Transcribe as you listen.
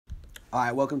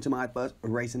Alright, welcome to my first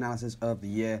race analysis of the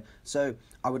year. So,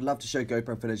 I would love to show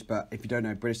GoPro footage, but if you don't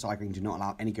know, British Cycling do not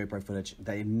allow any GoPro footage.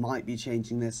 They might be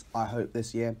changing this, I hope,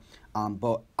 this year.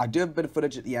 But I do have a bit of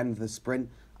footage at the end of the sprint.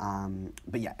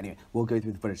 But yeah, anyway, we'll go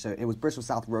through the footage. So, it was Bristol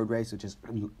South road race, which is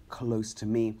close to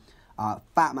me.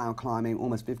 Fat amount of climbing,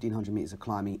 almost 1,500 meters of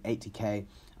climbing, 80k,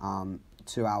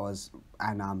 2 hours,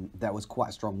 and there was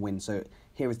quite a strong wind. So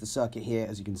here is the circuit here,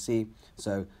 as you can see.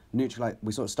 So neutral,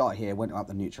 we sort of started here, went up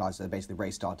the neutralizer, so basically the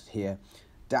race started here,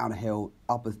 down a hill,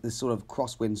 up this sort of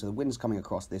crosswind, so the wind's coming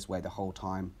across this way the whole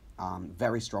time.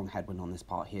 Very strong headwind on this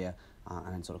part here,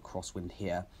 and then sort of crosswind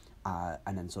here,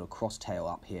 and then sort of cross tail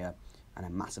up here, and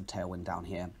then massive tailwind down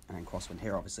here, and then crosswind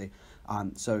here, obviously.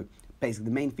 So basically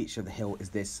the main feature of the hill is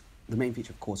this, the main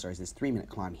feature of Corsa is this 3-minute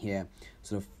climb here,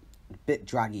 sort of a bit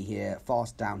draggy here,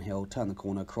 fast downhill, turn the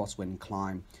corner, crosswind,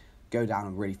 climb, go down a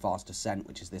really fast descent,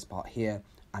 which is this part here,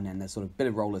 and then there's sort of a bit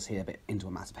of rollers here, but into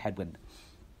a massive headwind.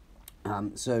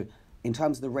 So in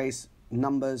terms of the race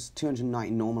numbers,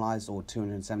 290 normalized or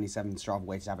 277 Strava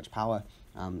weighted average power.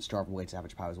 Strava weighted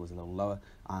average power is always a little lower.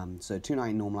 So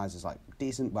 290 normalized is like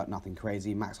decent, but nothing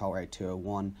crazy. Max heart rate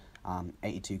 201,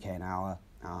 82k an hour,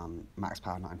 max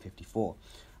power 954.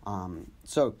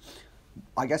 So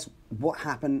I guess what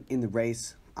happened in the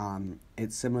race,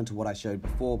 it's similar to what I showed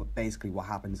before, but basically what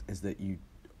happens is that you,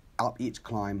 up each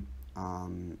climb,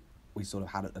 we sort of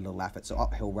had a little effort. So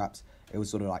uphill reps, it was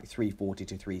sort of like 340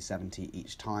 to 370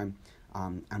 each time,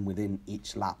 and within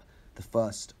each lap, the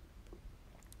first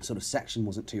sort of section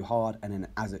wasn't too hard, and then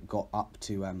as it got up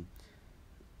to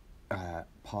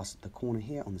past the corner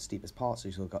here on the steepest part, so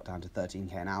you sort of got down to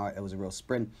 13k an hour, it was a real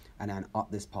sprint, and then up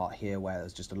this part here where it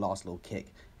was just a last little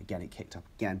kick, again it kicked up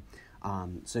again.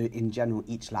 So in general,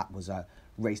 each lap was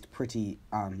raced pretty,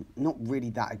 not really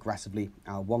that aggressively.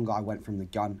 One guy went from the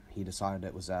gun. He decided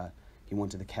it was he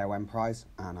wanted the KOM prize,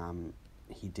 and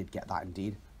he did get that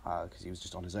indeed, because he was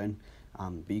just on his own.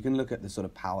 But you can look at the sort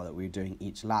of power that we were doing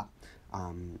each lap.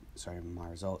 Sorry, my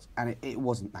results, and it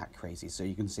wasn't that crazy. So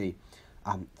you can see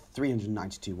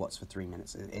 392 watts for 3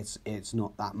 minutes. It's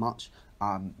not that much,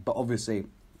 but obviously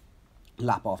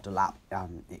lap after lap,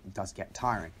 it does get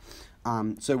tiring.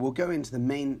 So we'll go into the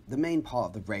main part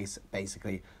of the race.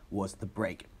 Basically was the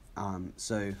break.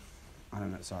 So I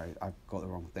don't know, sorry, I've got the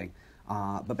wrong thing.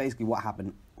 But basically what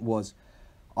happened was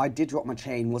I did drop my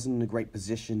chain, wasn't in a great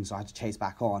position, so I had to chase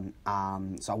back on.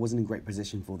 So I wasn't in great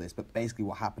position for this, but basically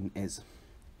what happened is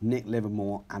Nick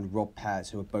Livermore and Rob Pears,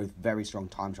 who are both very strong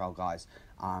time trial guys,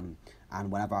 and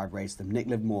whenever I raced them, Nick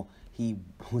Livermore, he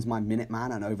was my minute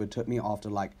man and overtook me after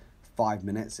like 5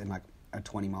 minutes in like a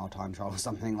 20-mile time trial or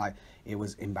something. Like, it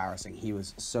was embarrassing. He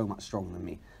was so much stronger than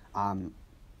me.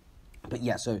 But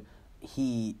yeah, so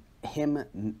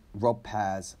him, Rob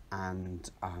Pears, and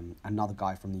another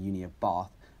guy from the Uni of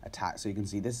Bath attack. So you can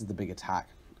see this is the big attack,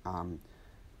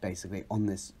 basically on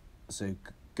this. So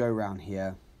go around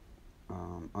here.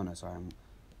 Oh no, sorry.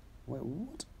 Wait,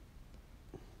 what?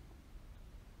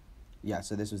 Yeah,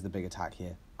 so this was the big attack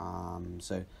here.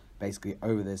 So basically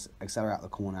over this, accelerate out the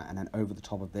corner, and then over the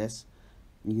top of this,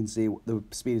 you can see the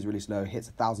speed is really slow, hits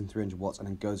 1,300 watts, and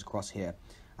then goes across here.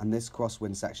 And this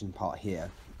crosswind section part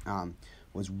here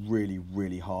was really,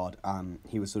 really hard.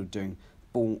 He was sort of doing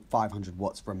 500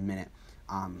 watts for a minute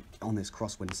on this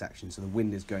crosswind section. So the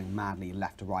wind is going madly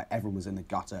left to right. Everyone was in the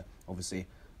gutter. Obviously,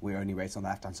 we only raced on the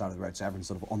left-hand side of the road, so everyone's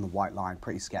sort of on the white line,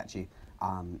 pretty sketchy.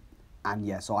 And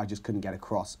yeah, so I just couldn't get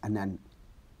across. And then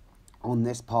on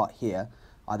this part here,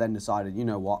 I then decided, you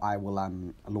know what, I will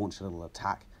launch a little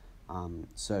attack.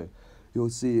 So you'll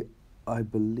see, I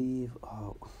believe,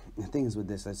 the thing is with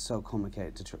this, it's so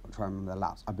complicated to try and remember the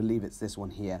laps. I believe it's this one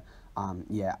here.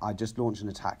 Yeah, I just launched an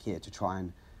attack here to try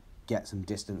and get some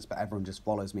distance, but everyone just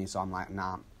follows me, so I'm like,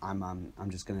 nah, I'm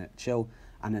just gonna chill,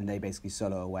 and then they basically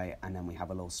solo away, and then we have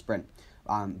a little sprint.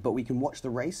 But we can watch the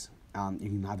race. You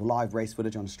can have live race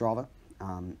footage on Strava.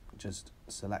 Just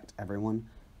select everyone.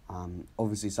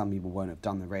 Obviously some people won't have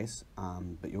done the race,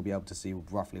 but you'll be able to see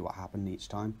roughly what happened each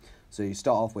time. So you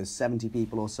start off with 70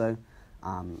 people or so,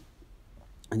 and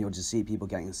you'll just see people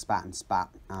getting spat and spat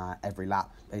every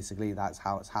lap. Basically, that's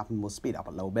how it's happened. We'll speed up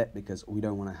a little bit because we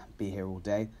don't want to be here all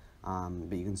day,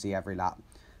 but you can see every lap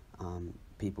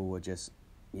people were just,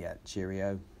 yeah,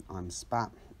 cheerio, I'm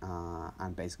spat,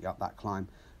 and basically up that climb.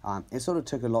 It sort of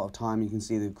took a lot of time. You can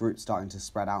see the group starting to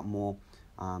spread out more.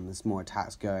 There's more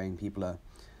attacks going. People are,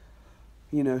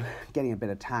 you know, getting a bit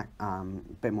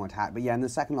more attack. But yeah, in the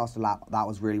second last lap, that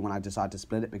was really when I decided to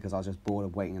split it, because I was just bored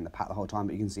of waiting in the pack the whole time.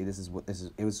 But you can see this is.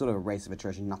 It was sort of a race of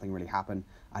attrition. Nothing really happened,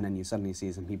 and then you suddenly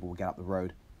see some people will get up the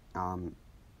road, and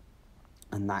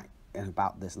that in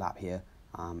about this lap here,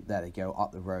 there they go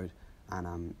up the road,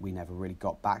 and we never really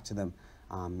got back to them.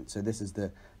 So this is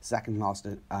the second last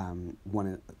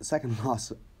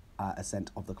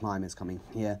ascent of the climb is coming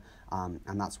here,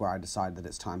 and that's where I decided that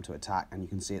it's time to attack. And you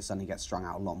can see it suddenly gets strung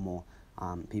out a lot more.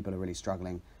 People are really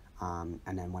struggling, and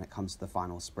then when it comes to the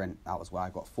final sprint, that was where I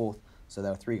got fourth. So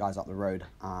there were 3 guys up the road,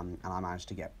 and I managed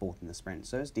to get fourth in the sprint.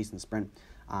 So it's a decent sprint.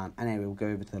 And anyway, we'll go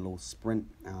over to the little sprint,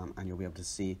 and you'll be able to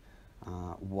see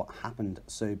what happened.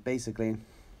 So basically,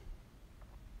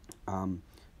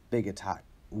 big attack.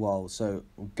 Well, so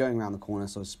going around the corner,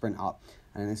 so sprint up,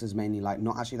 and this is mainly like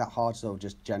not actually that hard, so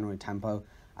just general tempo.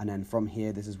 And then from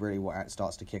here, this is really where it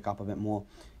starts to kick up a bit more.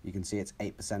 You can see it's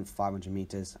 8% 500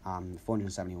 meters,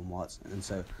 471 watts. And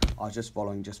so I was just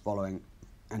following,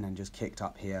 and then just kicked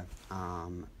up here.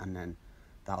 And then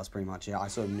that was pretty much it. I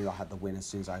sort of knew I had the win as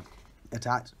soon as I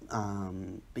attacked.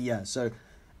 But yeah, so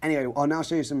anyway, I'll now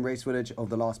show you some race footage of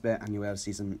the last bit, and you'll be able to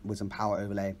see some with some power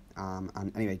overlay.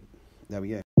 And anyway, there we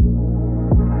go.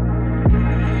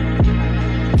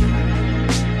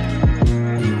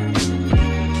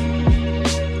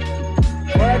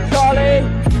 Go on, Charlie!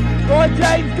 Go on,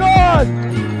 James, go on!